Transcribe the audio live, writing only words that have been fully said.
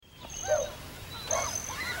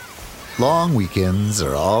Long weekends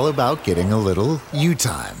are all about getting a little you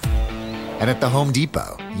time. And at the Home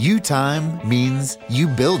Depot, you time means you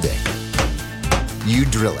building, you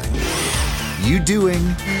drilling, you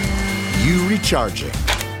doing, you recharging,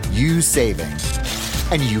 you saving,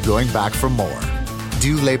 and you going back for more.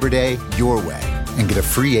 Do Labor Day your way and get a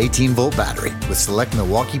free 18-volt battery with select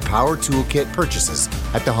Milwaukee Power Toolkit purchases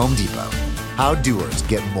at the Home Depot. How doers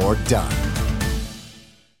get more done.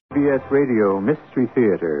 CBS Radio Mystery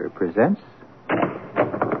Theater presents...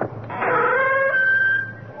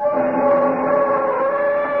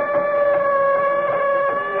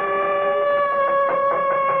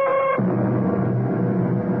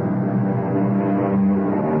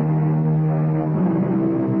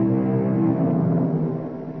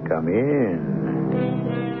 Come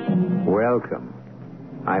in. Welcome.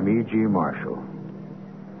 I'm E.G. Marshall.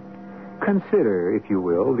 Consider, if you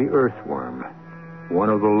will, the earthworm. One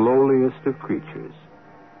of the lowliest of creatures.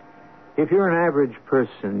 If you're an average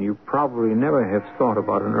person, you probably never have thought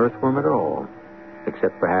about an earthworm at all,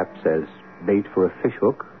 except perhaps as bait for a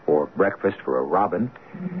fishhook or breakfast for a robin.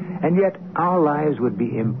 And yet, our lives would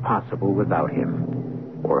be impossible without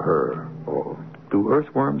him or her. Or do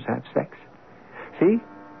earthworms have sex? See,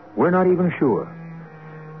 we're not even sure.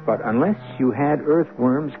 But unless you had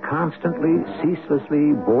earthworms constantly,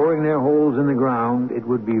 ceaselessly boring their holes in the ground, it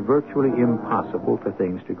would be virtually impossible for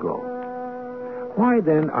things to grow. Why,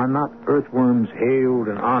 then, are not earthworms hailed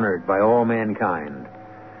and honored by all mankind?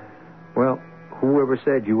 Well, whoever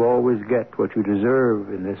said you always get what you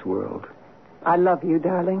deserve in this world? I love you,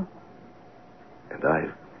 darling. And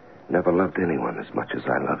I've never loved anyone as much as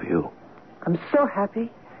I love you. I'm so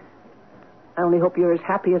happy. I only hope you're as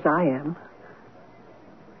happy as I am.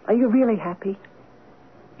 Are you really happy?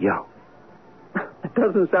 Yeah. That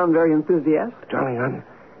doesn't sound very enthusiastic. Darling,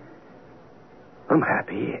 I'm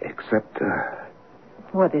happy, except,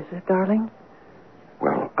 What is it, darling?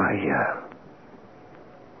 Well, I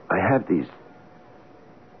have these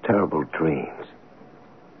terrible dreams.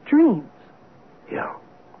 Dreams? Yeah.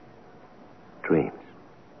 Dreams.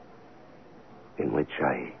 In which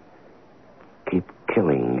I keep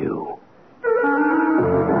killing you.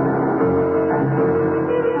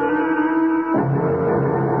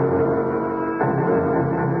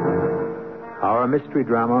 Our mystery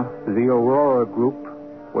drama, The Aurora Group,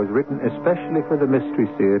 was written especially for the Mystery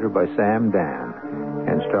Theater by Sam Dan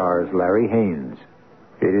and stars Larry Haynes.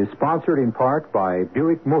 It is sponsored in part by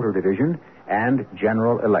Buick Motor Division and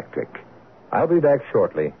General Electric. I'll be back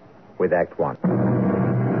shortly with Act One.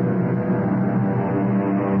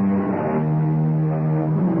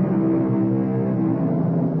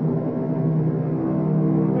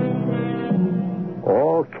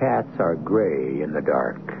 All cats are gray in the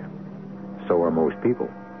dark. So are most people.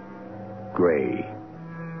 Gray.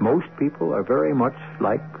 Most people are very much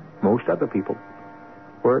like most other people.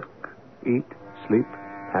 Work, eat, sleep,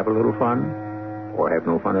 have a little fun, or have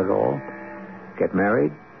no fun at all. Get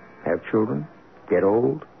married, have children, get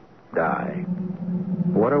old, die.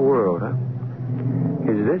 What a world, huh?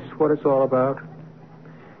 Is this what it's all about?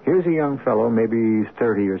 Here's a young fellow, maybe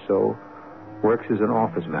 30 or so, works as an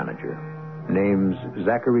office manager. Name's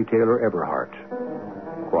Zachary Taylor Everhart.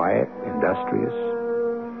 Quiet, industrious.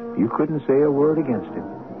 You couldn't say a word against him.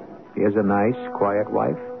 He has a nice, quiet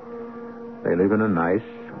wife. They live in a nice,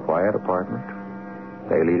 quiet apartment.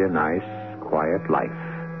 They lead a nice, quiet life.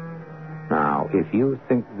 Now, if you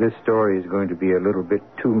think this story is going to be a little bit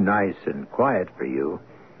too nice and quiet for you,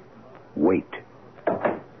 wait.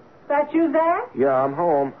 That you, Zach? Yeah, I'm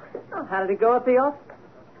home. Oh, how did it go at the office?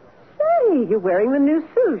 Say, you're wearing the new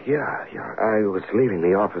suit. Yeah. I was leaving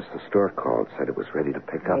the office. The store called, said it was ready to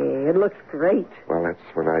pick up. Hey, it looks great. Well, that's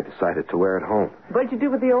when I decided to wear it home. What'd you do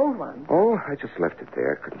with the old one? Oh, I just left it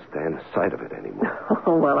there. Couldn't stand the sight of it anymore.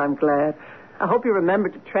 Oh, well, I'm glad. I hope you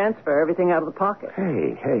remembered to transfer everything out of the pocket.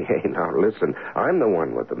 Hey, now listen. I'm the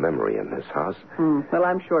one with the memory in this house. Well,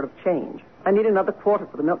 I'm short of change. I need another quarter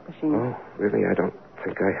for the milk machine. Oh, really? I don't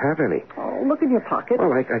think I have any. Oh, look in your pocket.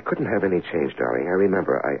 Well, I couldn't have any change, darling. I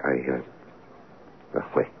remember. Well,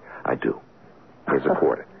 wait, I do. Here's a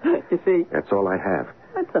quarter. You see? That's all I have.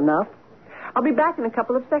 That's enough. I'll be back in a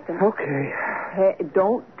couple of seconds. Okay. Hey,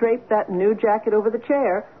 don't drape that new jacket over the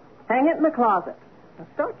chair. Hang it in the closet. Now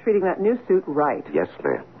start treating that new suit right. Yes,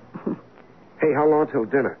 ma'am. Hey, how long till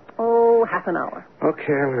dinner? Oh, half an hour.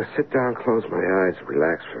 Okay, I'm going to sit down, close my eyes,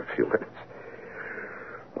 relax for a few minutes.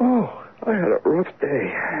 Oh, I had a rough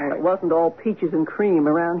day. Well, it wasn't all peaches and cream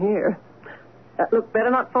around here. Look, better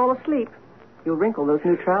not fall asleep. You'll wrinkle those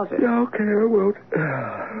new trousers. Yeah, okay, I won't.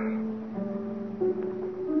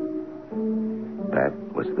 That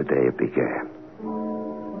was the day it began.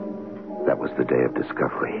 That was the day of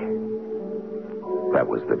discovery. That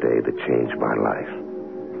was the day that changed my life.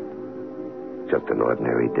 Just an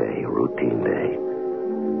ordinary day, a routine day.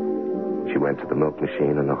 She went to the milk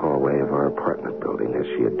machine in the hallway of our apartment building, as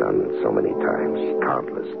she had done so many times,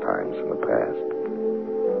 countless times in the past.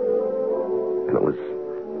 And it was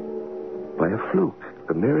by a fluke,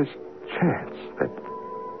 the merest chance that...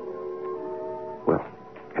 Well,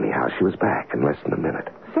 anyhow, she was back in less than a minute.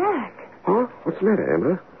 Zach! Huh? What's the matter,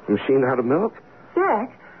 Emma? The machine out of milk?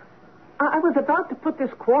 Zach, I was about to put this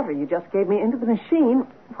quarter you just gave me into the machine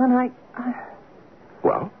when I...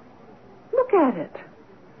 Well? Look at it.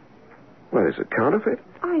 What, is it counterfeit?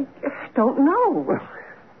 I don't know. Well,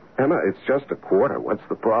 Emma, it's just a quarter. What's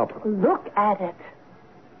the problem? Look at it.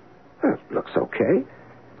 Well, it looks okay.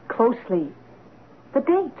 Closely. The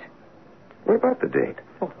date. What about the date?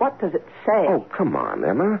 Well, what does it say? Oh, come on,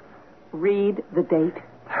 Emma. Read the date.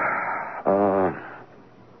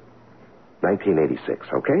 1986,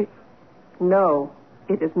 okay? No,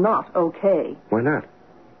 it is not okay. Why not?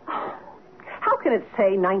 How can it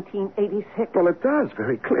say 1986? Well, it does,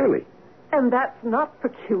 very clearly. And that's not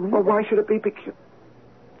peculiar. Well, why should it be peculiar?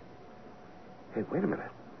 Hey, wait a minute.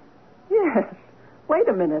 Yes. Wait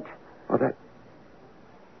a minute. Oh, that's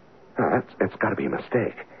got to be a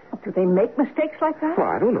mistake. Do they make mistakes like that? Well,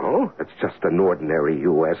 I don't know. It's just an ordinary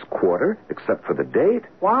U.S. quarter, except for the date.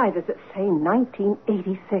 Why does it say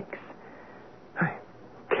 1986? I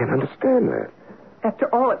can't understand that. After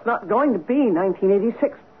all, it's not going to be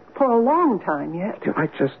 1986 for a long time yet. I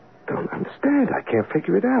just don't understand. I can't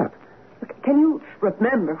figure it out. Look, can you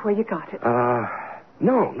remember where you got it?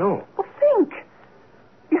 No. Well, think.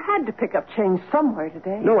 You had to pick up change somewhere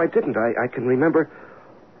today. No, I didn't. I can remember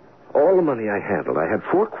all the money I handled. I had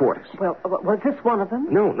 4 quarters. Well, was this one of them?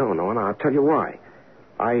 No, and I'll tell you why.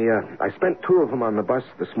 I spent 2 of them on the bus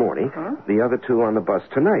this morning, the other 2 on the bus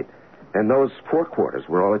tonight. And those 4 quarters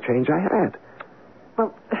were all the change I had.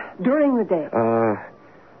 Well, during the day?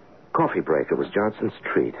 Coffee break. It was Johnson's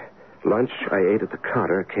treat. Lunch, I ate at the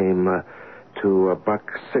counter, came to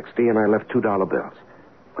 $1.60, and I left $2 bills.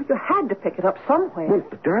 Well, you had to pick it up somewhere. Well,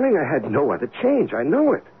 darling, I had no other change. I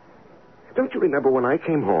know it. Don't you remember when I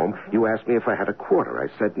came home, you asked me if I had a quarter? I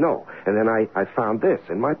said no. And then I found this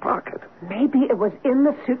in my pocket. Maybe it was in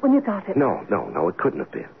the suit when you got it. No, it couldn't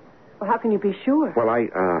have been. Well, how can you be sure? Well,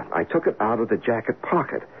 I took it out of the jacket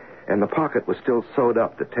pocket, and the pocket was still sewed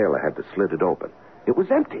up. The tailor had to slit it open. It was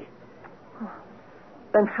empty.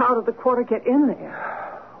 Then how did the quarter get in there?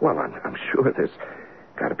 Well, I'm sure there's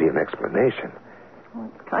got to be an explanation. Well,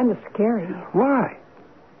 it's kind of scary. Why?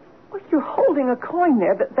 Well, you're holding a coin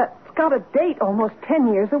there that's got a date almost 10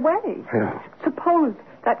 years away. Yeah. Suppose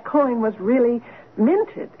that coin was really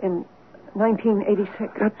minted in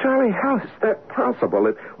 1986. Now, darling, how is that possible?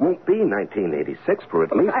 It won't be 1986 for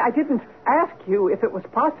at least... I didn't ask you if it was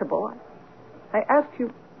possible. I asked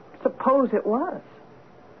you, suppose it was.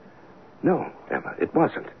 No, Emma, it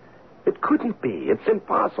wasn't. It couldn't be. It's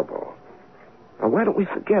impossible. Now, why don't we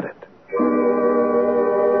forget it?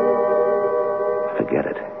 Forget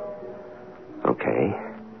it. Okay.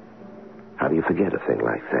 How do you forget a thing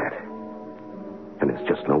like that? And there's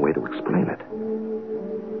just no way to explain it.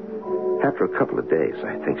 After a couple of days,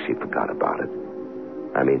 I think she forgot about it.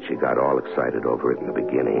 I mean, she got all excited over it in the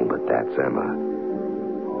beginning, but that's Emma.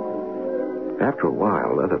 After a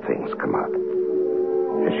while, other things come up.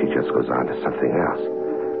 And she just goes on to something else.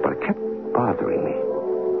 But it kept bothering me.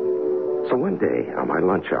 So one day, on my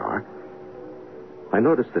lunch hour, I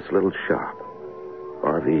noticed this little shop.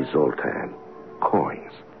 R.V. Zoltan.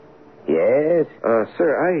 Coins. Yes?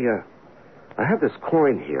 Sir, I have this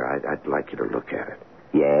coin here. I'd like you to look at it.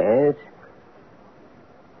 Yes?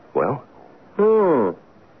 Well?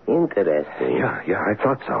 Interesting. Yeah, I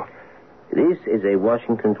thought so. This is a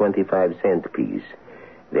Washington 25-cent piece.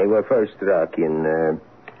 They were first struck in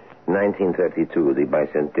 1932, the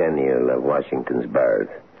bicentennial of Washington's birth.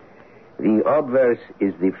 The obverse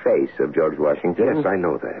is the face of George Washington. Yes, I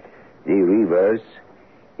know that. The reverse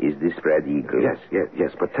is the spread eagle. Yes,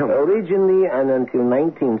 but tell me. Originally and until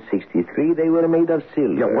 1963, they were made of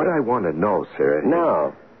silver. Yeah, what I want to know, sir...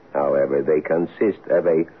 Now, however, they consist of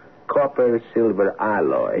a copper-silver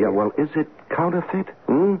alloy. Yeah, well, is it counterfeit?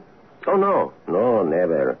 Oh, no,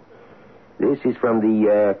 never. This is from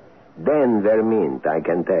the Denver Mint, I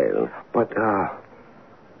can tell. But,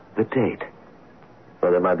 the date.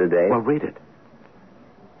 What about the date? Well, read it.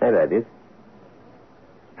 I read it.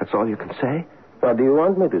 That's all you can say? What do you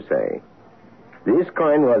want me to say? This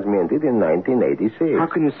coin was minted in 1986. How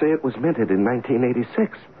can you say it was minted in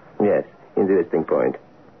 1986? Yes, interesting point.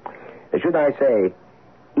 Should I say,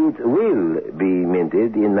 it will be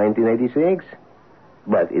minted in 1986?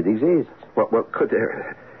 But it exists. Well, could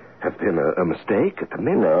there have been a mistake at the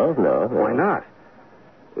minute? No. Why not?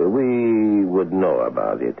 We would know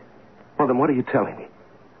about it. Well, then what are you telling me?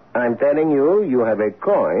 I'm telling you have a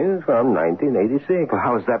coin from 1986. Well,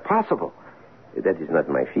 how is that possible? That is not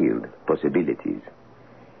my field. Possibilities.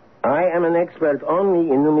 I am an expert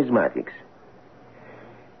only in numismatics.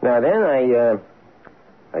 Now then,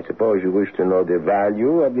 I suppose you wish to know the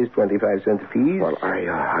value of this 25-cent piece? Well,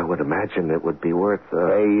 I would imagine it would be worth...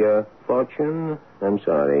 A fortune? I'm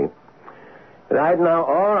sorry. Right now,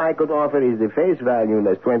 all I could offer is the face value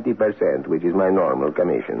less 20%, which is my normal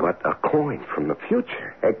commission. But a coin from the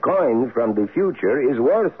future. A coin from the future is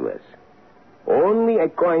worthless. Only a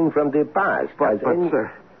coin from the past. But, sir...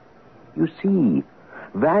 You see,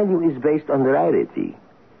 value is based on rarity.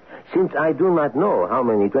 Since I do not know how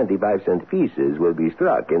many 25-cent pieces will be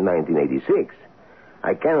struck in 1986,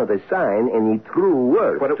 I cannot assign any true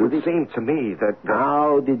worth But it to would seem to me that...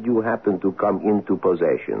 How did you happen to come into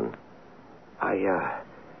possession? I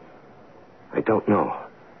don't know.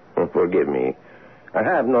 Forgive me. I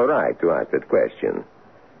have no right to ask that question.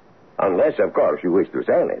 Unless, of course, you wish to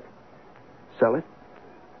sell it. Sell it?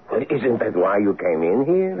 Isn't that why you came in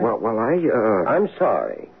here? Well, I'm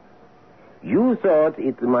sorry. You thought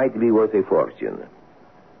it might be worth a fortune.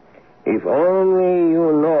 If only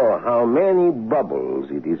you know how many bubbles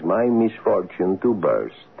it is my misfortune to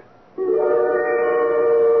burst.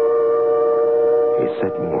 He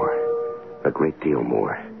said more. A great deal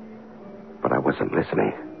more. But I wasn't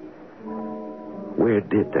listening. Where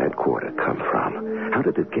did that quarter come from? How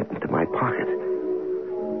did it get into my pocket?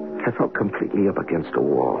 I felt completely up against a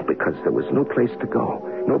wall because there was no place to go,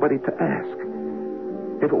 nobody to ask.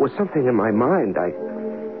 If it was something in my mind, I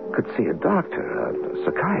could see a doctor, a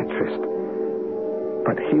psychiatrist.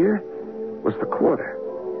 But here was the quarter.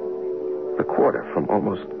 The quarter from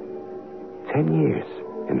almost 10 years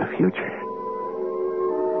in the future.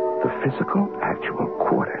 The physical, actual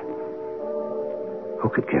quarter. Who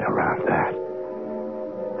could get around that?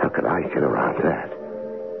 How could I get around that?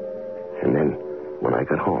 And then, when I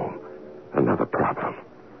got home, another problem.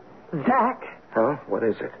 Zach, Huh? What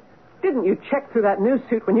is it? didn't you check through that new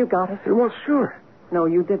suit when you got it? Well, sure. No,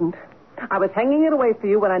 you didn't. I was hanging it away for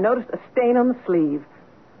you when I noticed a stain on the sleeve.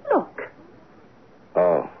 Look.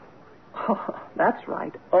 Oh. Oh, that's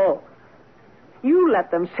right. Oh. You let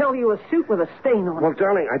them sell you a suit with a stain on Well, it.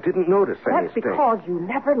 darling, I didn't notice any That's stain. because you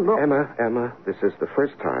never looked. Emma, this is the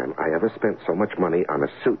first time I ever spent so much money on a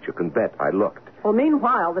suit. You can bet I looked. Well,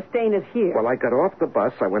 meanwhile, the stain is here. Well, I got off the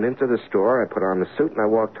bus, I went into the store, I put on the suit, and I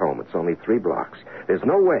walked home. It's only 3 blocks. There's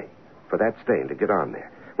no way for that stain to get on there.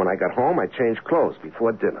 When I got home, I changed clothes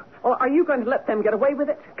before dinner. Or are you going to let them get away with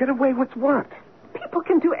it? Get away with what? People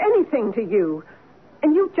can do anything to you.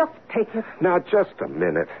 And you just take it. Now, just a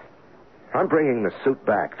minute. I'm bringing the suit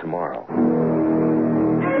back tomorrow.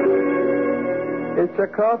 It's a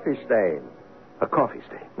coffee stain. A coffee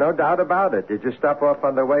stain? No doubt about it. Did you stop off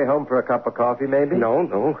on the way home for a cup of coffee, maybe?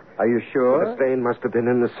 No. Are you sure? The stain must have been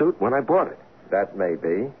in the suit when I bought it. That may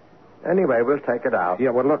be. Anyway, we'll take it out. Yeah,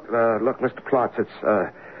 well, look, Mr. Plotz,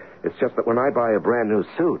 it's just that when I buy a brand new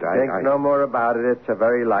suit, Think no more about it. It's a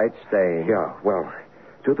very light stain. Yeah, well,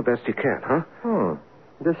 do the best you can, huh?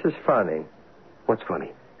 This is funny. What's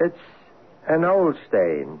funny? It's an old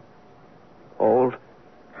stain. Old?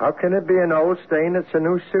 How can it be an old stain? It's a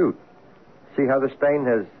new suit. See how the stain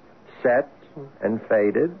has set and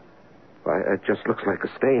faded? Why, it just looks like a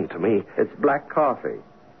stain to me. It's black coffee.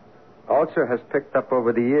 Also has picked up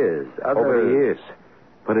over the years. Over the years.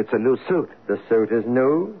 But it's a new suit. The suit is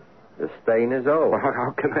new. The stain is old. Well,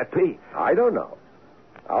 how can that be? I don't know.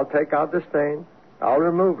 I'll take out the stain. I'll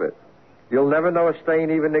remove it. You'll never know a stain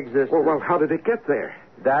even existed. Well, how did it get there?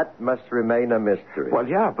 That must remain a mystery. Well,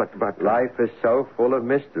 yeah, but... Life is so full of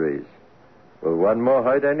mysteries. Will one more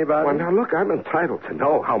hurt anybody? Well, now, look, I'm entitled to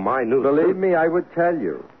know how my new Believe suit... me, I would tell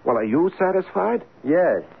you. Well, are you satisfied?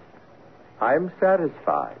 Yes. I'm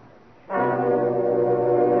satisfied.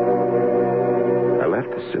 I left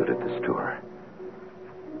the suit at the store.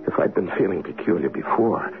 If I'd been feeling peculiar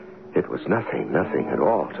before, it was nothing at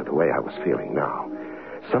all to the way I was feeling now.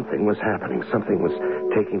 Something was happening. Something was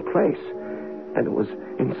taking place. And it was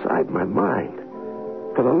inside my mind.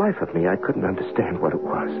 For the life of me, I couldn't understand what it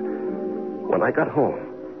was. When I got home,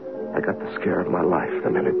 I got the scare of my life the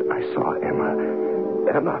minute I saw Emma.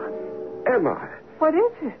 Emma! What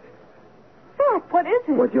is it? Zach, what is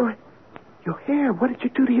it? What, your hair. What did you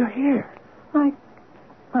do to your hair?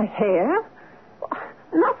 My hair?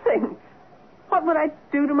 Nothing. What would I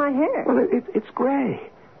do to my hair? Well, it's gray.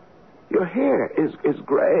 Your hair is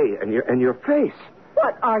gray, and your face.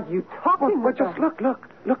 What are you talking Well, about? just look.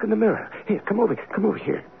 Look in the mirror. Here, come over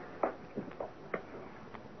here.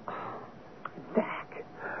 Zach,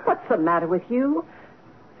 what's the matter with you?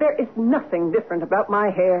 There is nothing different about my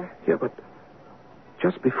hair. Yeah, but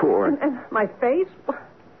just before... And my face?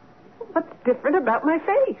 What's different about my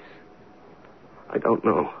face? I don't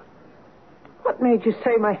know. What made you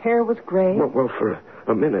say my hair was gray? Well, for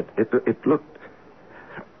a minute, it looked...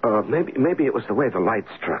 maybe it was the way the light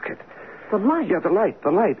struck it. The light? Yeah, the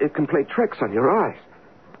light. It can play tricks on your eyes.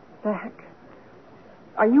 Zach,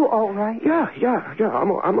 are you all right? Yeah,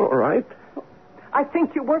 I'm all right. I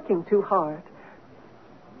think you're working too hard.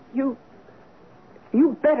 You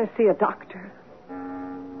better see a doctor.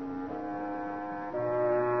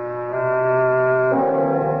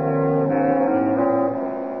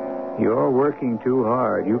 You're working too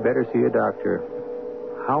hard. You better see a doctor.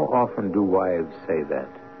 How often do wives say that?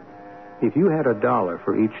 If you had $1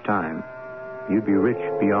 for each time, you'd be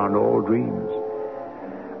rich beyond all dreams.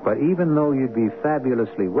 But even though you'd be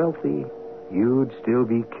fabulously wealthy, you'd still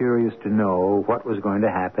be curious to know what was going to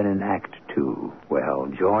happen in Act 2. Well,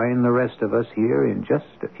 join the rest of us here in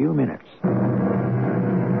just a few minutes.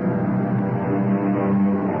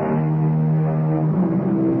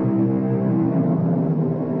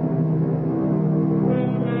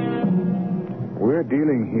 We're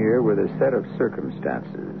dealing here with a set of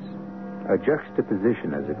circumstances, a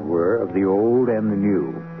juxtaposition, as it were, of the old and the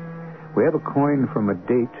new. We have a coin from a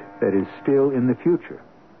date that is still in the future.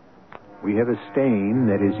 We have a stain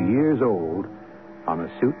that is years old on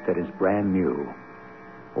a suit that is brand new.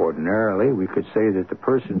 Ordinarily, we could say that the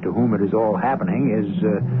person to whom it is all happening is,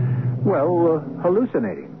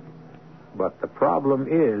 hallucinating. But the problem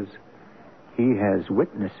is, he has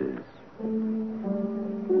witnesses.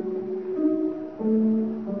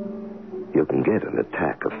 You can get an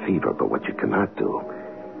attack of fever, but what you cannot do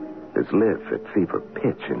is live at fever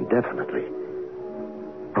pitch indefinitely.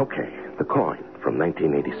 Okay, the coin from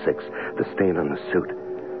 1986, the stain on the suit.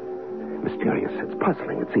 Mysterious, it's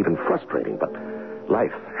puzzling, it's even frustrating, but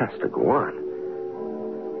life has to go on.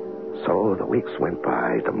 So the weeks went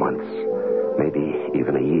by, the months, maybe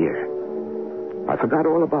even a year. I forgot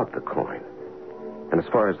all about the coin. And as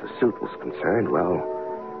far as the suit was concerned, well,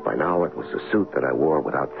 by now it was a suit that I wore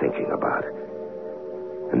without thinking about it.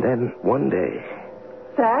 And then one day...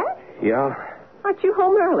 Zach? Yeah? Aren't you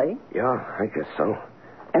home early? Yeah, I guess so.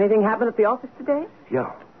 Anything happened at the office today?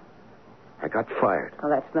 Yeah. I got fired. Oh,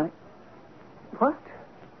 that's nice. What?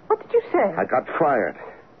 What did you say? I got fired.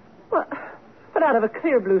 What? But out of a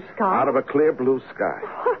clear blue sky. Out of a clear blue sky.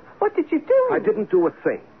 What did you do? I didn't do a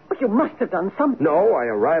thing. Well, you must have done something. No, I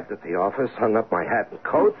arrived at the office, hung up my hat and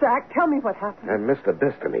coat. Zach, tell me what happened. And Mr.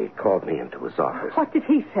 Bistany called me into his office. What did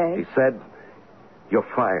he say? He said, "You're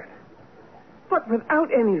fired." But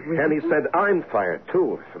without any reason. And he said, "I'm fired,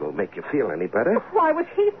 too, if it'll make you feel any better." Why was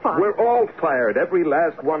he fired? We're all fired, every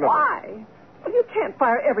last one of us. Why? Well, you can't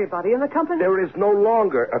fire everybody in the company. There is no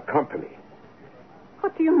longer a company.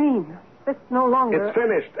 What do you mean? It's no longer... It's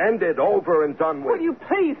finished, ended, over, and done with. Will you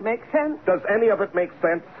please make sense? Does any of it make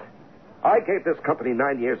sense? I gave this company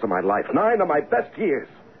 9 years of my life, 9 of my best years.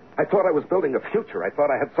 I thought I was building a future. I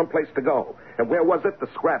thought I had someplace to go. And where was it? The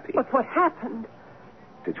scrap heap. But what happened?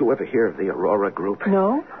 Did you ever hear of the Aurora Group?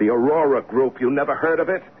 No. The Aurora Group. You never heard of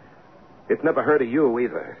it? It never heard of you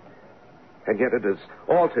either. And yet it has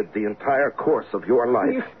altered the entire course of your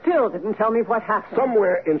life. You still didn't tell me what happened.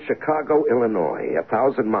 Somewhere in Chicago, Illinois,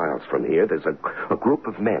 1,000 miles from here, there's a group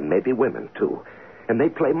of men, maybe women, too. And they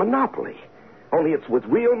play Monopoly. Only it's with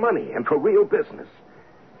real money and for real business.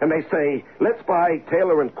 And they say, "Let's buy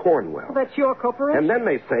Taylor and Cornwell." Well, that's your corporation. And then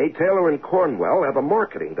they say, "Taylor and Cornwell have a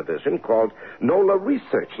marketing division called NOLA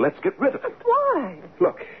Research. Let's get rid of it." Why?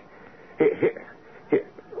 Look, here.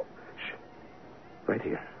 Shh. Right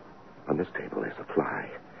here. On this table, there's a fly.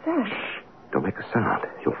 Zach. Shh. Don't make a sound.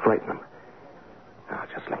 You'll frighten them. Now,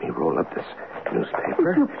 just let me roll up this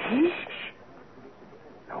newspaper. Shh.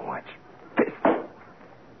 Now, watch this.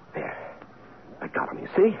 There. I got him, you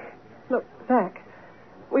see? Look, Zach,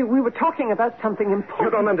 we were talking about something important. You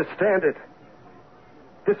don't understand it.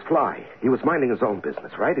 This fly, he was minding his own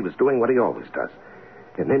business, right? He was doing what he always does.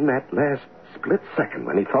 And in that last split second,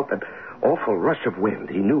 when he felt that awful rush of wind,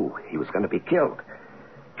 he knew he was going to be killed.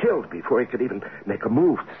 Killed before he could even make a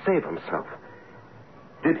move to save himself.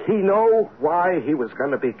 Did he know why he was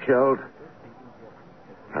going to be killed?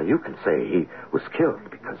 Now, you can say he was killed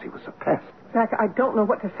because he was a pest. Zach, I don't know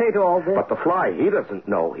what to say to all this. But the fly, he doesn't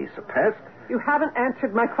know he's a pest. You haven't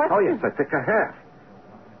answered my question. Oh, yes, I think I have.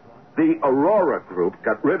 The Aurora Group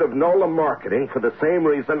got rid of NOLA Marketing for the same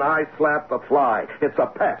reason I slapped the fly. It's a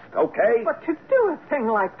pest, okay? But to do a thing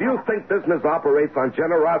like that... Do you think business operates on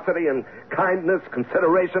generosity and kindness,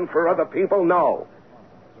 consideration for other people? No.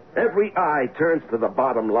 Every eye turns to the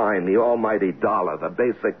bottom line, the almighty dollar, the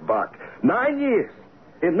basic buck. 9 years.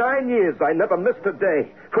 In 9 years, I never missed a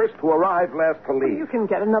day. First to arrive, last to leave. You can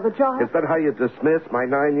get another job. Is that how you dismiss my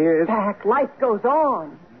 9 years? Jack, life goes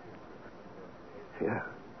on. Yeah.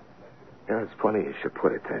 Yeah, it's funny you should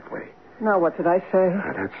put it that way. Now, what did I say?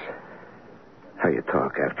 That's how you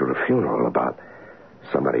talk after a funeral about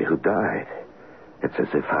somebody who died. It's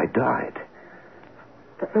as if I died.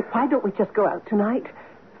 But why don't we just go out tonight?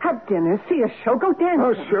 Have dinner, see a show, go dancing.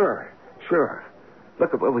 Oh, sure.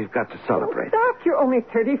 Look at what we've got to celebrate. Oh, Doc, you're only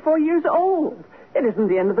 34 years old. It isn't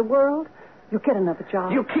the end of the world. You'll get another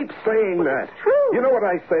job. You keep saying that. It's true. You know what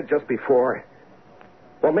I said just before?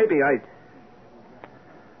 Well, maybe I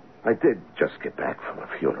did just get back from a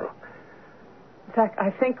funeral. Zach, I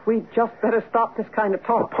think we just better stop this kind of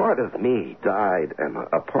talk. A part of me died, Emma.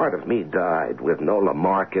 A part of me died with NOLA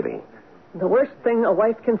Marketing. The worst thing a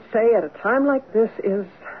wife can say at a time like this is,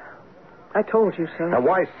 I told you so. Now,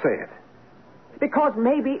 why say it? Because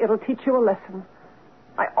maybe it'll teach you a lesson.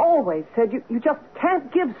 I always said you just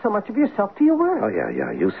can't give so much of yourself to your work. Oh,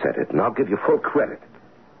 yeah, you said it, and I'll give you full credit.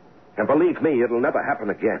 And believe me, it'll never happen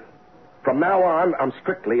again. From now on, I'm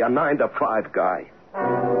strictly a 9-to-5 guy.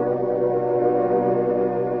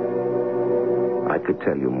 I could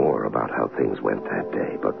tell you more about how things went that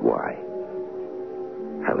day, but why?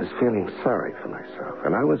 I was feeling sorry for myself,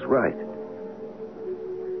 and I was right.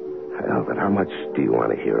 Well, but how much do you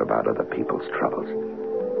want to hear about other people's troubles?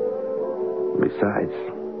 Besides,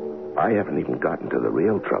 I haven't even gotten to the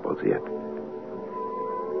real troubles yet.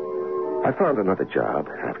 I found another job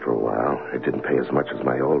after a while. It didn't pay as much as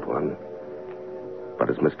my old one. But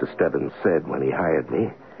as Mr. Stebbins said when he hired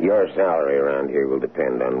me... Your salary around here will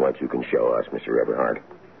depend on what you can show us, Mr. Eberhard.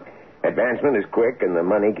 Advancement is quick and the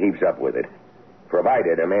money keeps up with it.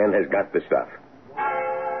 Provided a man has got the stuff.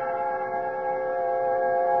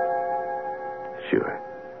 Sure.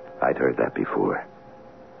 I'd heard that before.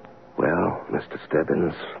 Well, Mr.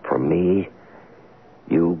 Stebbins, for me,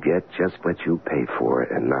 you get just what you pay for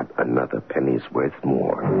and not another penny's worth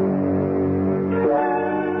more.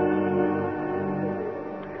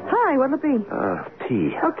 Hi, what'll it be?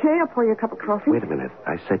 Tea. Okay, I'll pour you a cup of coffee. Wait a minute.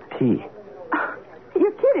 I said tea.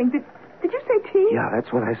 You're kidding. Did you say tea? Yeah,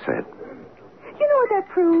 that's what I said. You know what that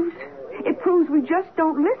proves? It proves we just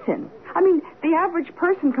don't listen. I mean, the average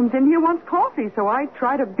person comes in here wants coffee, so I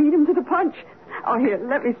try to beat him to the punch. Oh, here,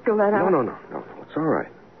 let me spill that out. No. It's all right.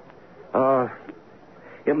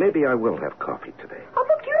 Yeah, maybe I will have coffee today. Oh,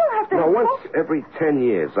 look, you don't have to have once coffee. every 10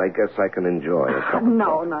 years, I guess I can enjoy a cup of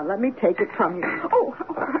No, coffee. let me take it from you. Oh,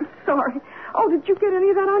 I'm sorry. Oh, did you get any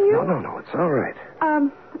of that on you? No, it's all right.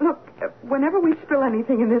 Look, whenever we spill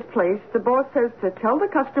anything in this place, the boss says to tell the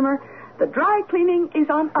customer the dry cleaning is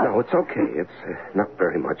on us. No, it's okay. It's not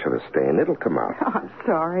very much of a stain. It'll come out. Oh, I'm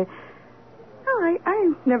sorry. Oh,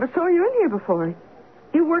 I never saw you in here before.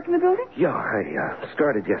 You work in the building? Yeah, I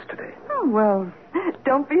started yesterday. Oh, well,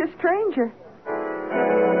 don't be a stranger.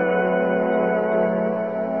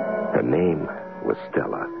 Her name was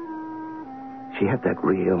Stella. She had that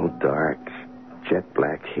real dark, jet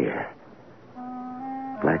black hair.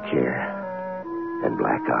 Black hair and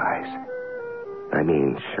black eyes. I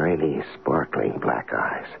mean, shiny, sparkling black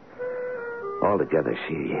eyes. Altogether,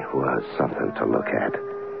 she was something to look at.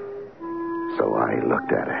 So I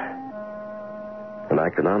looked at her. And I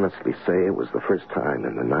can honestly say it was the first time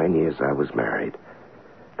in the 9 years I was married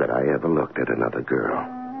that I ever looked at another girl.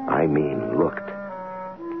 I mean, looked.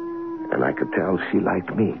 And I could tell she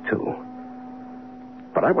liked me, too.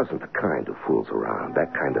 But I wasn't the kind who fools around.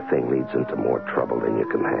 That kind of thing leads into more trouble than you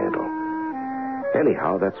can handle.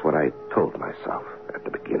 Anyhow, that's what I told myself at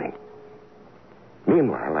the beginning.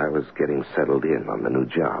 Meanwhile, I was getting settled in on the new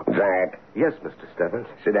job. Zach. Yes, Mr. Stebbins.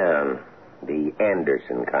 Sit down. The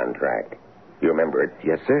Anderson contract. You remember it?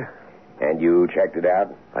 Yes, sir. And you checked it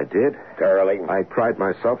out? I did. Thoroughly? I pride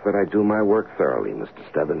myself that I do my work thoroughly, Mr.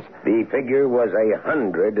 Stebbins. The figure was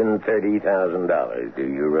 $130,000. Do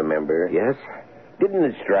you remember? Yes. Didn't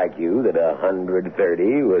it strike you that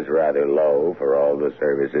 $130,000 was rather low for all the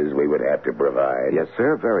services we would have to provide? Yes,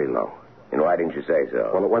 sir. Very low. And why didn't you say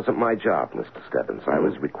so? Well, it wasn't my job, Mr. Stebbins. I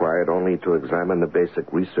was required only to examine the basic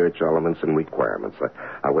research elements and requirements.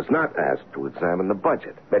 I was not asked to examine the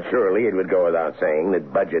budget. But surely it would go without saying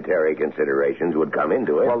that budgetary considerations would come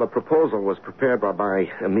into it. Well, the proposal was prepared by my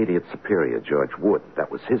immediate superior, George Wood. That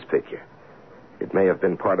was his figure. It may have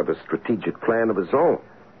been part of a strategic plan of his own.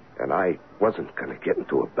 And I wasn't going to get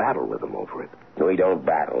into a battle with him over it. We don't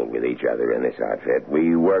battle with each other in this outfit.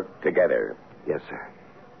 We work together. Yes, sir.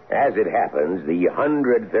 As it happens, the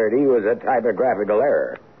 130 was a typographical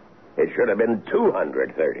error. It should have been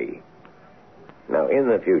 230. Now, in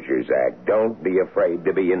the future, Zach, don't be afraid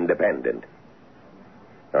to be independent.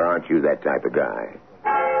 Or aren't you that type of guy?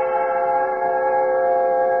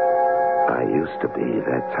 I used to be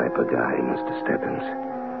that type of guy, Mr. Stebbins.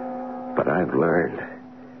 But I've learned.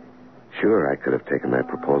 Sure, I could have taken that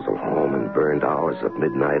proposal home and burned hours of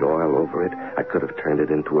midnight oil over it. I could have turned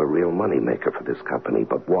it into a real moneymaker for this company.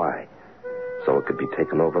 But why? So it could be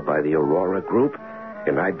taken over by the Aurora group,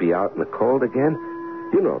 and I'd be out in the cold again?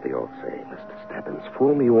 You know the old saying, Mr. Stebbins.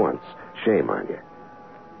 Fool me once, shame on you.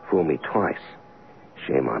 Fool me twice,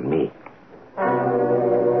 shame on me.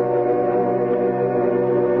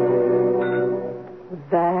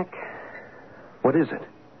 Zach. What is it?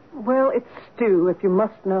 Well, it's stew, if you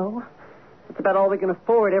must know. It's about all we can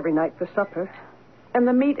afford every night for supper. And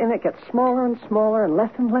the meat in it gets smaller and smaller and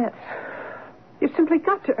less and less. You've simply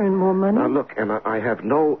got to earn more money. Now, look, Emma, I have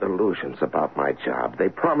no illusions about my job. They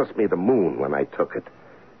promised me the moon when I took it.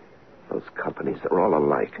 Those companies, they're all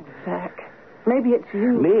alike. Zach, maybe it's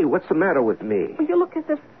you. Me? What's the matter with me? Well, you look as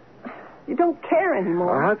if you don't care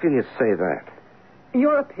anymore. Well, how can you say that?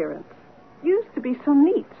 Your appearance used to be so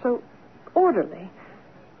neat, so orderly.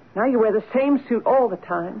 Now you wear the same suit all the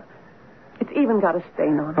time. It's even got a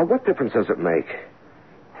stain on it. Now, what difference does it make?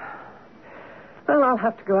 Well, I'll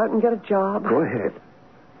have to go out and get a job. Go ahead.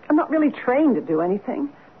 I'm not really trained to do anything.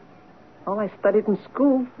 All I studied in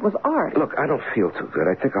school was art. Look, I don't feel too good.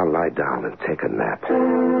 I think I'll lie down and take a nap.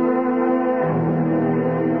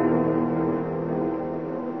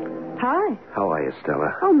 Hi. How are you,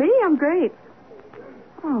 Stella? Oh, me? I'm great.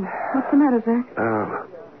 Oh, what's the matter, Zach?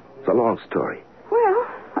 It's a long story. Well,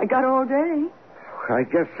 I got all day. I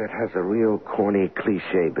guess it has a real corny,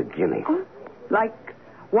 cliche beginning. Oh, like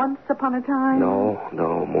once upon a time?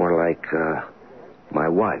 No, more like, my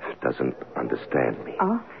wife doesn't understand me.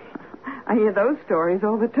 Oh, I hear those stories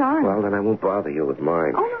all the time. Well, then I won't bother you with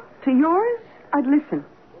mine. Oh, no. To yours, I'd listen.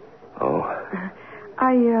 Oh?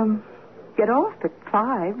 I, get off at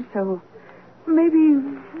 5, so maybe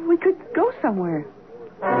we could go somewhere.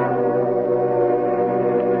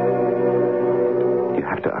 You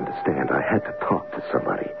have to understand, I had to talk to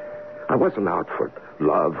somebody. I wasn't out for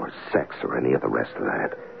love or sex or any of the rest of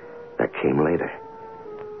that. That came later.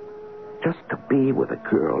 Just to be with a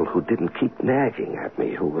girl who didn't keep nagging at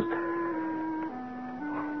me, who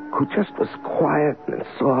just was quiet and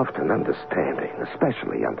soft and understanding,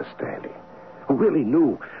 especially understanding. Who really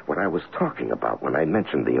knew what I was talking about when I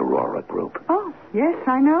mentioned the Aurora group. Oh, yes,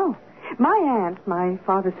 I know. My aunt, my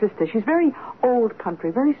father's sister, she's very old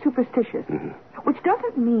country, very superstitious. Mm-hmm. Which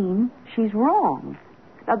doesn't mean she's wrong.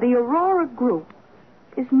 Now, the Aurora group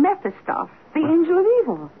is Mephistopheles, the angel of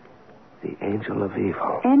evil. The angel of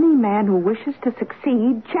evil. Any man who wishes to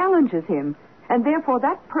succeed challenges him, and therefore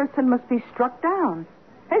that person must be struck down,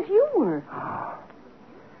 as you were. Oh.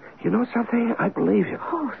 You know something? I believe you.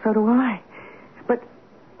 Oh, so do I. But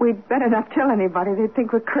we'd better not tell anybody. They'd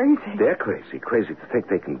think we're crazy. They're crazy. Crazy to think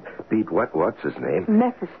they can beat what's his name?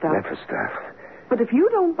 Mephistopheles. Mephistopheles. But if you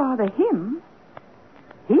don't bother him,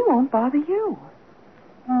 he won't bother you.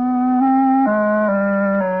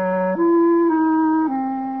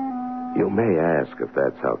 You may ask if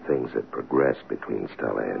that's how things had progressed between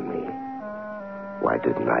Stella and me. Why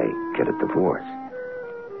didn't I get a divorce?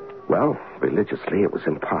 Well, religiously, it was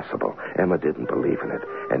impossible. Emma didn't believe in it,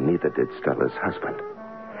 and neither did Stella's husband.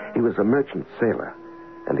 He was a merchant sailor,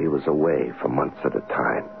 and he was away for months at a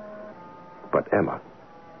time. But Emma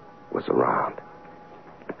was around.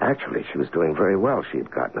 Actually, she was doing very well. She had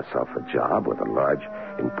gotten herself a job with a large,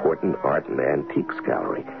 important art and antiques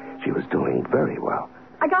gallery. She was doing very well.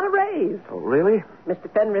 I got a raise. Oh, really? Mr.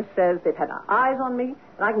 Fenris says they've had eyes on me,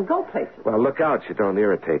 and I can go places. Well, look out. You don't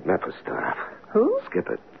irritate Mephistopheles. Who? Skip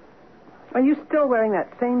it. Are you still wearing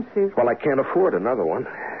that same suit? Well, I can't afford another one.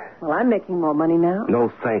 Well, I'm making more money now. No,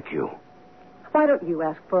 thank you. Why don't you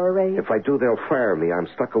ask for a raise? If I do, they'll fire me. I'm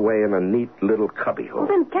stuck away in a neat little cubbyhole. Well,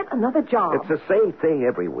 then get another job. It's the same thing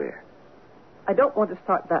everywhere. I don't want to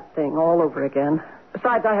start that thing all over again.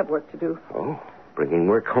 Besides, I have work to do. Oh, bringing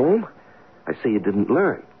work home? I see you didn't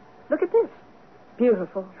learn. Look at this.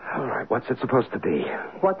 Beautiful. All right, what's it supposed to be?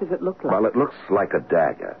 What does it look like? Well, it looks like a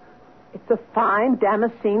dagger. It's a fine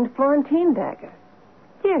damascened Florentine dagger.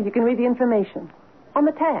 Here, you can read the information. On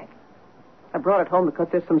the tag. I brought it home because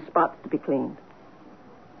there's some spots to be cleaned.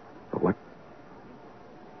 What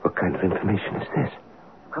kind of information is this?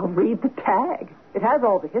 Well, read the tag. It has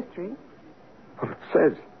all the history. Well, it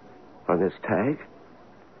says on this tag,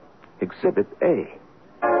 Exhibit A.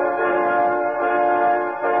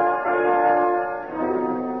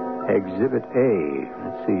 Exhibit A.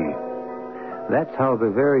 Let's see. That's how the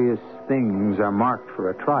various things are marked for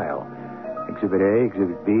a trial. Exhibit A,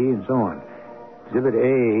 Exhibit B, and so on. Exhibit A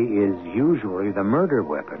is usually the murder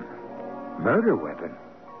weapon. Murder weapon?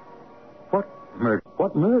 What murder?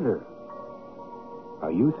 What murder?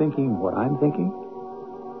 Are you thinking what I'm thinking?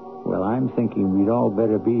 Well, I'm thinking we'd all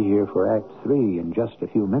better be here for Act 3 in just a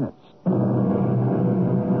few minutes.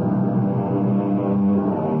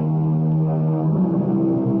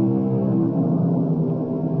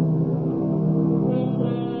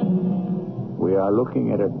 We are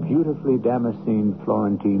looking at a beautifully Damascene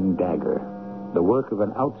Florentine dagger, the work of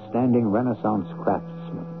an outstanding Renaissance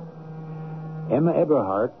craftsman. Emma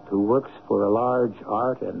Eberhardt, who works for a large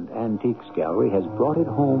art and antiques gallery, has brought it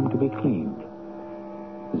home to be cleaned.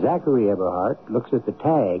 Zachary Eberhardt looks at the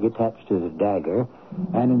tag attached to the dagger,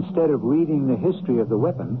 and instead of reading the history of the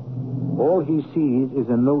weapon, all he sees is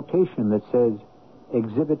a notation that says,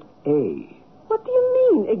 Exhibit A. What do you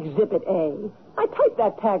mean, Exhibit A? I typed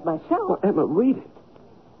that tag myself. Well, Emma, read it.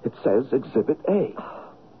 It says Exhibit A.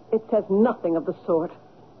 It says nothing of the sort.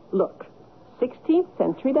 Look, 16th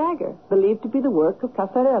century dagger, believed to be the work of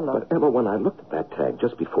Casarello. But, Emma, when I looked at that tag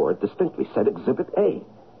just before, it distinctly said Exhibit A.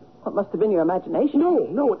 What must have been your imagination?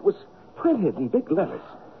 No, it was printed in big letters.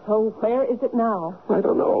 So where is it now? I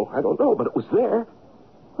don't know, but it was there.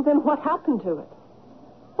 Well, then what happened to it?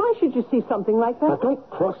 Why should you see something like that? Now, don't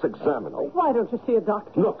cross-examine me. Why don't you see a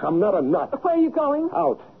doctor? Look, I'm not a nut. Where are you going?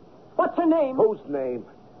 Out. What's her name? Whose name?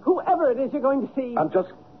 Whoever it is you're going to see. I'm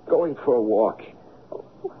just going for a walk.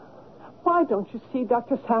 Why don't you see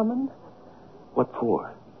Dr. Salmon? What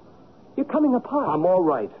for? You're coming apart. I'm all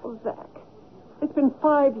right. Oh, Zach, it's been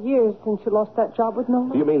 5 years since you lost that job with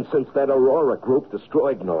Nola. You mean since that Aurora group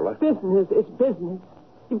destroyed Nola? Business is business.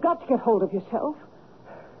 You've got to get hold of yourself.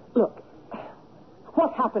 Look,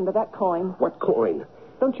 what happened to that coin? What coin?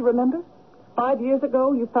 Don't you remember? 5 years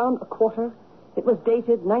ago, you found a quarter. It was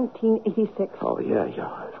dated 1986. Oh, yeah.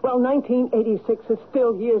 Well, 1986 is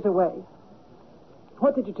still years away.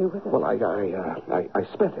 What did you do with it? Well, I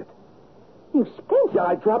spent it. You spent it? Yeah,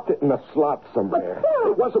 I dropped it in a slot somewhere. But,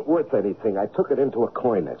 Sarah... It wasn't worth anything. I took it into a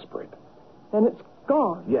coin expert. Then it's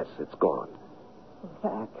gone. Yes, it's gone.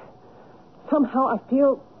 Zach, somehow I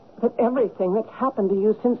feel that everything that's happened to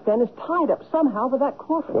you since then is tied up somehow with that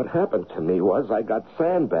quarter. What happened to me was I got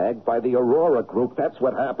sandbagged by the Aurora group. That's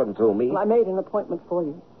what happened to me. Well, I made an appointment for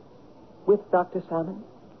you with Dr. Salmon.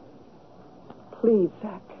 Please,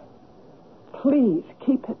 Zach. Please,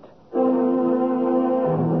 keep it.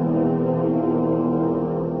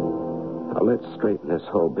 Now, let's straighten this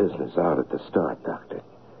whole business out at the start, Doctor.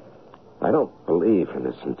 I don't believe in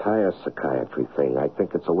this entire psychiatry thing. I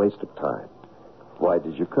think it's a waste of time. Why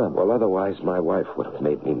did you come? Well, otherwise my wife would have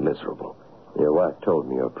made me miserable. Your wife told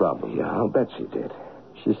me your problem. Yeah, I'll bet she did.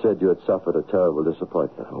 She said you had suffered a terrible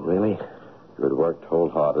disappointment. Oh, really? You had worked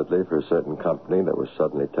wholeheartedly for a certain company that was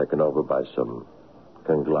suddenly taken over by some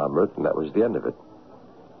conglomerate, and that was the end of it.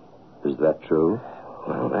 Is that true?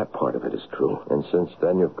 Well, that part of it is true. And since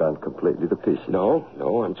then, you've gone completely to pieces. No,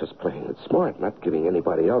 I'm just playing it smart, not giving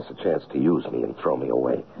anybody else a chance to use me and throw me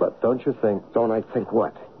away. But don't you think... Don't I think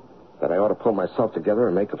what? That I ought to pull myself together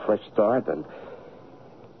and make a fresh start? And...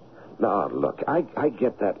 No, look, I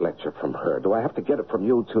get that lecture from her. Do I have to get it from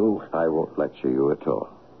you, too? I won't lecture you at all.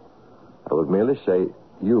 I will merely say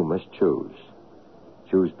you must choose.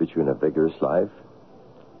 Choose between a vigorous life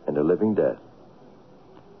and a living death.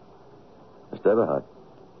 Mr. Eberhardt.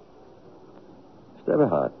 Mr.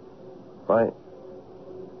 Eberhardt. Why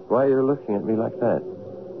are you looking at me like that?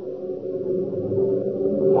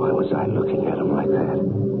 Why was I looking at him like that?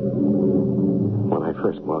 When I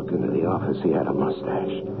first walked into the office, he had a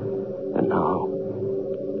mustache. And now,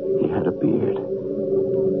 he had a beard.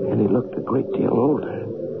 And he looked a great deal older.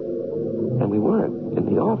 And we weren't in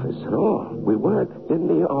the office at all. We weren't in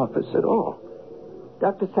the office at all.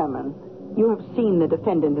 Dr. Salmon, you have seen the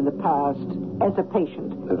defendant in the past as a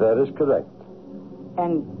patient. That is correct.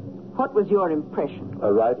 And what was your impression?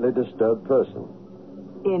 A rightly disturbed person.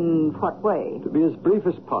 In what way? To be as brief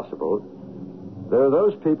as possible, there are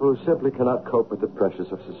those people who simply cannot cope with the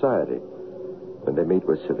pressures of society. When they meet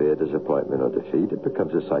with severe disappointment or defeat, it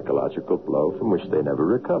becomes a psychological blow from which they never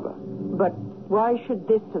recover. But why should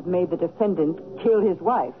this have made the defendant kill his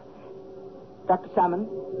wife? Dr. Salmon?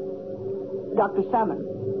 Dr. Salmon?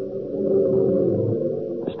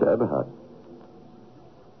 Mr. Eberhardt.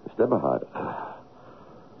 Mr. Eberhardt.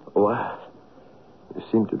 What? You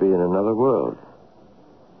seem to be in another world.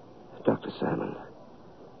 Dr. Salmon,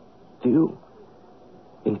 do you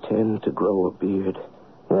intend to grow a beard?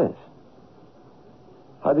 Yes.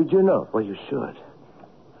 How did you know? Well, you should.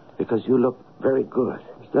 Because you look very good.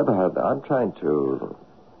 Mr. Eberhard, I'm trying to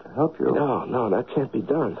help you. No, that can't be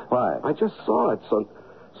done. Why? I just saw it,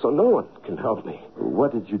 so no one can help me.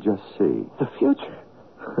 What did you just see? The future.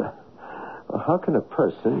 Well, how can a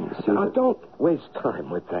person see... Now, don't waste time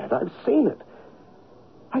with that. I've seen it.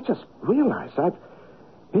 I just realized I've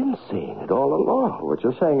been seeing it all along. What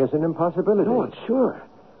you're saying is an impossibility. No, I'm sure.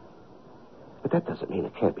 But that doesn't mean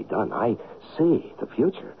it can't be done. I see the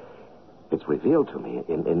future. It's revealed to me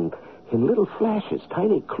in little flashes,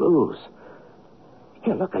 tiny clues.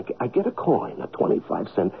 Here, look, I get a coin, a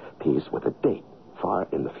 25-cent piece with a date far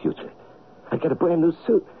in the future. I get a brand new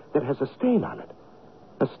suit that has a stain on it.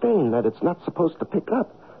 A stain that it's not supposed to pick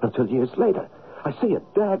up until years later. I see a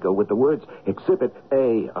dagger with the words Exhibit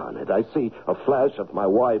A on it. I see a flash of my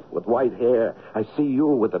wife with white hair. I see you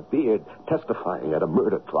with a beard testifying at a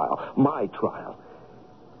murder trial. My trial.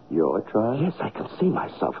 Your trial? Yes, I can see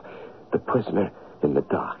myself, the prisoner in the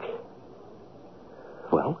dock.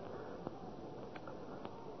 Well,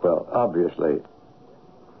 obviously.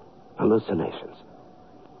 Hallucinations.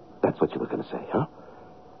 That's what you were going to say, huh?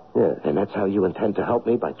 Yes. And that's how you intend to help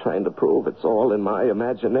me, by trying to prove it's all in my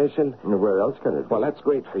imagination? Where else can it be? Well, that's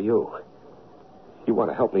great for you. You want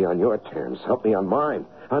to help me on your terms. Help me on mine.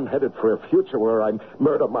 I'm headed for a future where I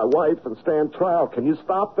murder my wife and stand trial. Can you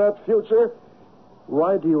stop that future?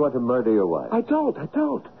 Why do you want to murder your wife? I don't.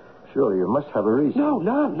 Surely you must have a reason. No,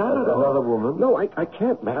 not at all. Another woman? No, I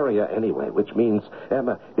can't marry her anyway, which means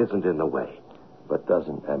Emma isn't in the way. But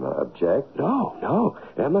doesn't Emma object? No.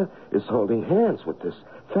 Emma is holding hands with this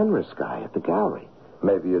Fenris guy at the gallery.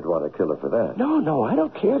 Maybe you'd want to kill her for that. No, I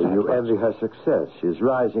don't care that You much. envy her success. She's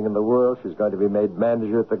rising in the world. She's going to be made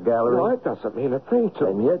manager at the gallery. No, it doesn't mean a thing to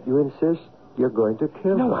And me. yet you insist you're going to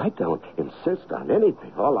kill her. No, I don't insist on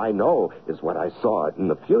anything. All I know is what I saw in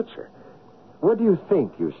the future. What do you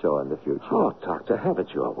think you saw in the future? Oh, Doctor, have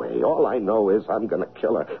it your way. All I know is I'm going to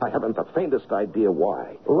kill her. I haven't the faintest idea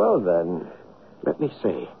why. Well, then... Let me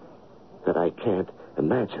say that I can't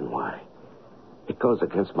imagine why. It goes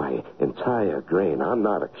against my entire grain. I'm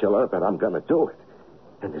not a killer, but I'm going to do it.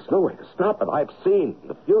 And there's no way to stop it. I've seen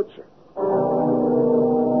the future.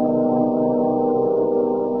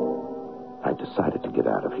 I decided to get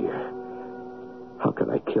out of here. How could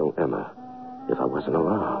I kill Emma if I wasn't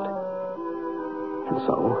around? And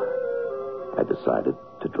so, I decided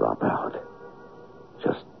to drop out.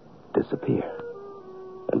 Just disappear.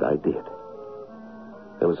 And I did.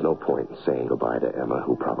 There was no point in saying goodbye to Emma,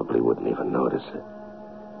 who probably wouldn't even notice it.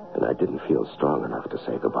 And I didn't feel strong enough to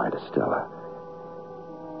say goodbye to Stella.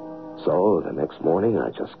 So, the next morning,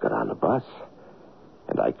 I just got on the bus,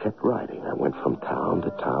 and I kept riding. I went from town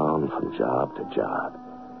to town, from job to job.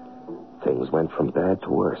 Things went from bad to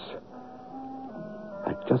worse.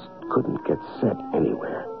 I just couldn't get set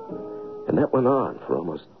anywhere. And that went on for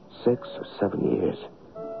almost 6 or 7 years.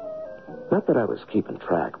 Not that I was keeping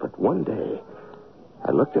track, but one day,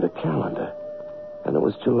 I looked at a calendar, and it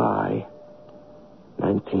was July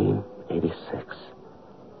 1986.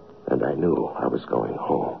 And I knew I was going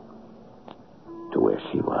home, to where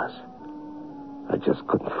she was. I just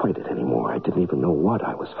couldn't fight it anymore. I didn't even know what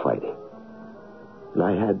I was fighting. And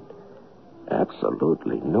I had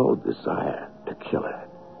absolutely no desire to kill her.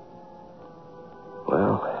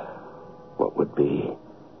 Well, what would be,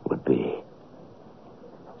 would be.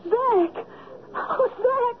 Zach! Oh,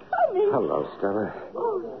 Zach, honey. Hello, Stella.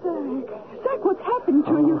 Oh, Zach. Zach, what's happened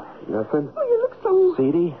to you? Nothing? Oh, you look so...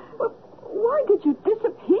 Seedy? Well, why did you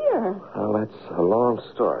disappear? Well, that's a long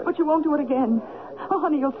story. But you won't do it again. Oh,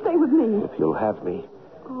 honey, you'll stay with me. If you'll have me.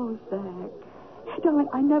 Oh, Zach. Darling,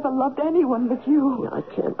 I never loved anyone but you. Yeah, I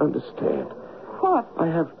can't understand. What? I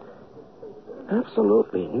have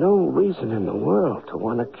absolutely no reason in the world to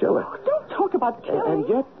want to kill her. Oh, don't talk about killing. And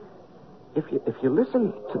yet, if you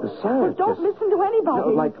listen to the scientists... Well, don't listen to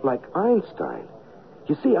anybody. No, like Einstein.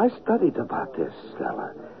 You see, I studied about this,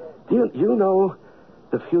 Stella. Do you know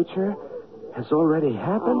the future has already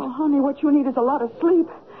happened? Oh, honey, what you need is a lot of sleep.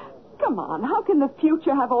 Come on, how can the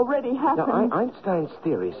future have already happened? Now, Einstein's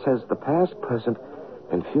theory says the past, present,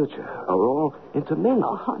 and future are all intermingled.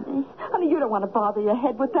 Oh, honey, you don't want to bother your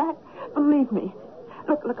head with that. Believe me.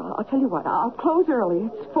 Look, I'll tell you what. I'll close early.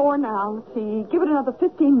 It's 4 now. Let's see. Give it another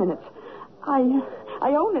 15 minutes. I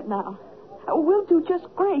own it now. We'll do just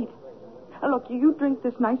great. Look, you drink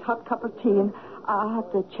this nice hot cup of tea, and I'll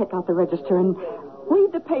have to check out the register and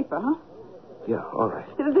read the paper, huh? Yeah, all right.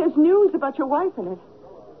 There's news about your wife in it.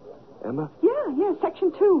 Emma? Yeah,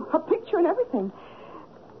 Section 2. Her picture and everything.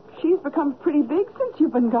 She's become pretty big since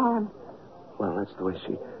you've been gone. Well, that's the way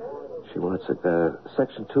she wants it.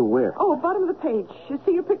 Section 2 where? Oh, bottom of the page. You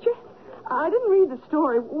see your picture? I didn't read the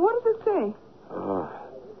story. What does it say?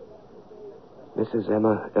 Mrs.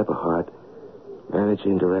 Emma Eberhardt,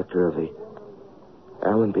 managing director of the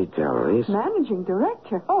Allenby Galleries, Managing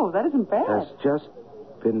director? Oh, that isn't bad. has just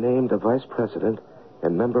been named a vice president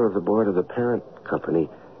and member of the board of the parent company,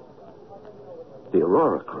 the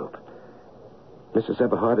Aurora Group. Mrs.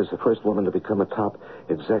 Eberhardt is the first woman to become a top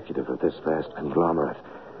executive of this vast conglomerate.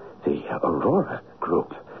 The Aurora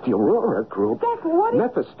Group. The Aurora Group? Zach, what is...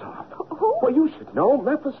 Mephistoff. Who? Well, you should know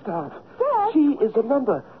Mephistoff. Zach? She is a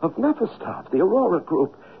member of Mephistoff, the Aurora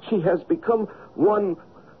Group. She has become one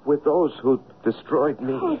with those who destroyed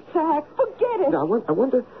me. Oh, Zach, forget it. Now, I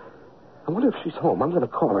wonder if she's home. I'm going to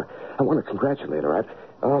call her. I want to congratulate her.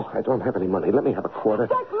 I don't have any money. Let me have a quarter.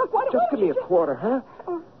 Zach, look, why Just give me a quarter, huh?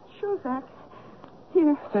 Oh, sure, Zach.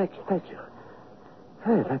 Here. Thank you.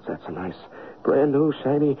 Hey, that's a nice, brand new,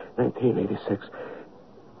 shiny 1986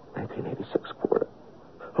 quarter.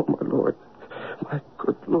 Oh, my Lord. My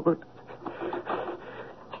good Lord.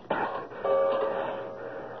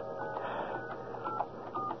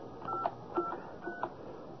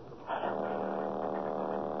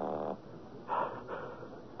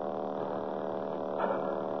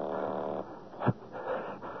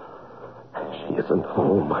 She isn't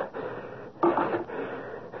home.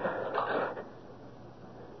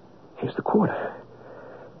 Here's the quarter.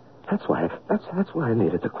 That's why I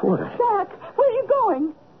needed the quarter. Zach, where are you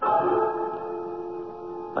going?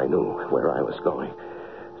 I knew where I was going.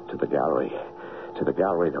 To the gallery. To the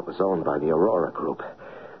gallery that was owned by the Aurora Group.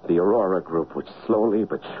 The Aurora Group, which slowly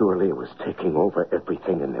but surely was taking over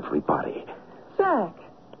everything and everybody. Zach,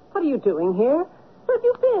 what are you doing here? Where have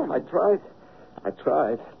you been? I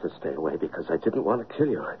tried to stay away because I didn't want to kill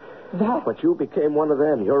you. Zach. But you became one of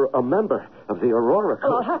them. You're a member of the Aurora Group.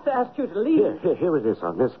 Well, I'll have to ask you to leave. Here it is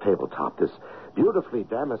on this tabletop, this beautifully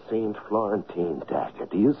damascened Florentine dagger.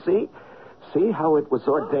 Do you see? See how it was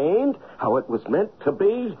ordained? How it was meant to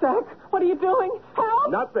be? Zach, what are you doing? Help!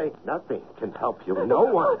 Nothing can help you. No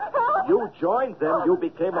one. Help! You joined them. You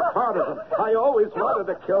became a part of them. I always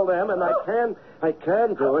wanted to kill them, and I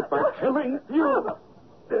can do it by killing you.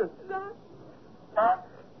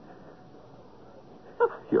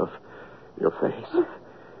 Your face.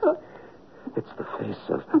 It's the face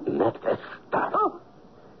of Mephistoff.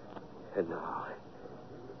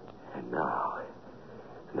 And now,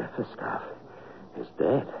 Mephistoff is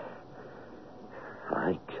dead.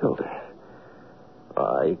 I killed her.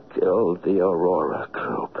 I killed the Aurora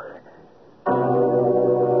Group.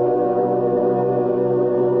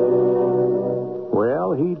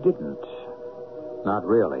 Well, he didn't. Not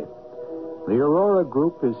really. The Aurora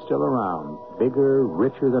Group is still around, bigger,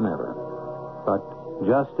 richer than ever. But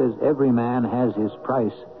just as every man has his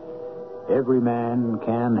price, every man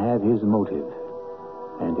can have his motive.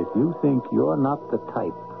 And if you think you're not the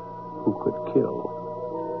type who could kill,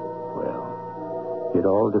 well, it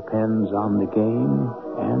all depends on the game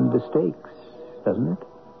and the stakes, doesn't it?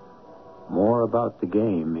 More about the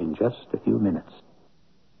game in just a few minutes.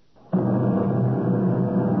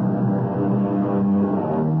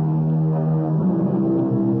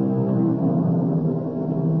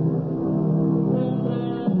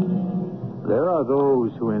 There are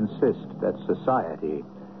those who insist that society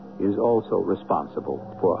is also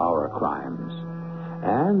responsible for our crimes.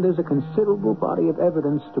 And there's a considerable body of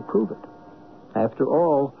evidence to prove it. After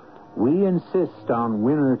all, we insist on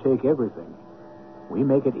winner-take-everything. We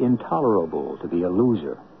make it intolerable to be a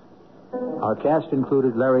loser. Our cast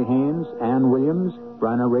included Larry Haynes, Ann Williams,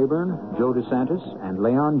 Bryna Rayburn, Joe DeSantis, and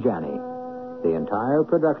Leon Janney. The entire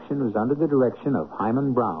production was under the direction of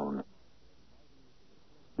Hyman Brown.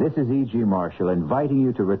 This is E.G. Marshall inviting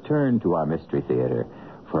you to return to our Mystery Theater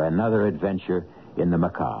for another adventure in the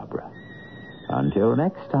macabre. Until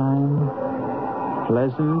next time,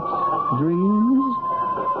 pleasant dreams.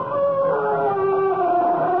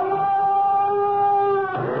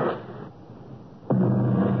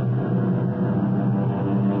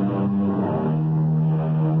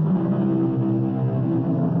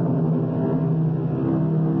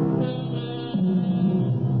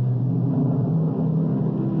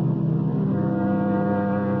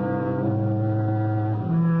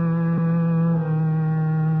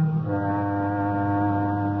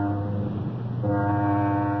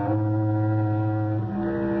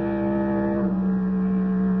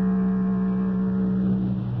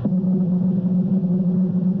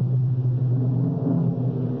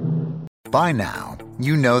 By now,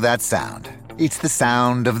 you know that sound. It's the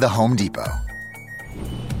sound of the Home Depot.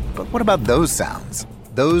 But what about those sounds?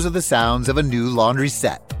 Those are the sounds of a new laundry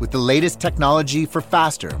set with the latest technology for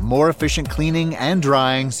faster, more efficient cleaning and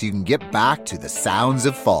drying so you can get back to the sounds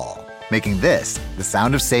of fall. making this the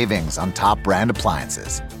sound of savings on top brand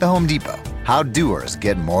appliances. The Home Depot. How doers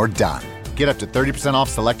get more done. Get up to 30% off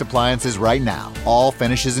select appliances right now. All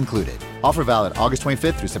finishes included. Offer valid August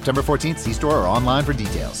 25th through September 14th. See store or online for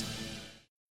details.